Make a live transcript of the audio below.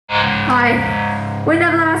Hi, we're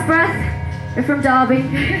Never the Last Breath. We're from Derby.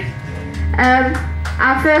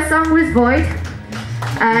 Our first song was Void.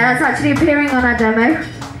 That's actually appearing on our demo.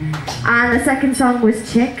 And the second song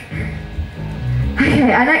was Chick.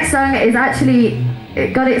 Okay, our next song is actually,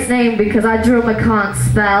 it got its name because our drummer can't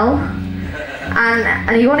spell.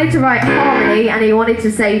 And he wanted to write harmony and he wanted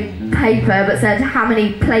to say paper but said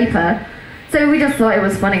Hammony Plaper. So we just thought it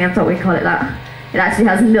was funny and thought we'd call it that. It actually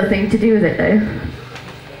has nothing to do with it though.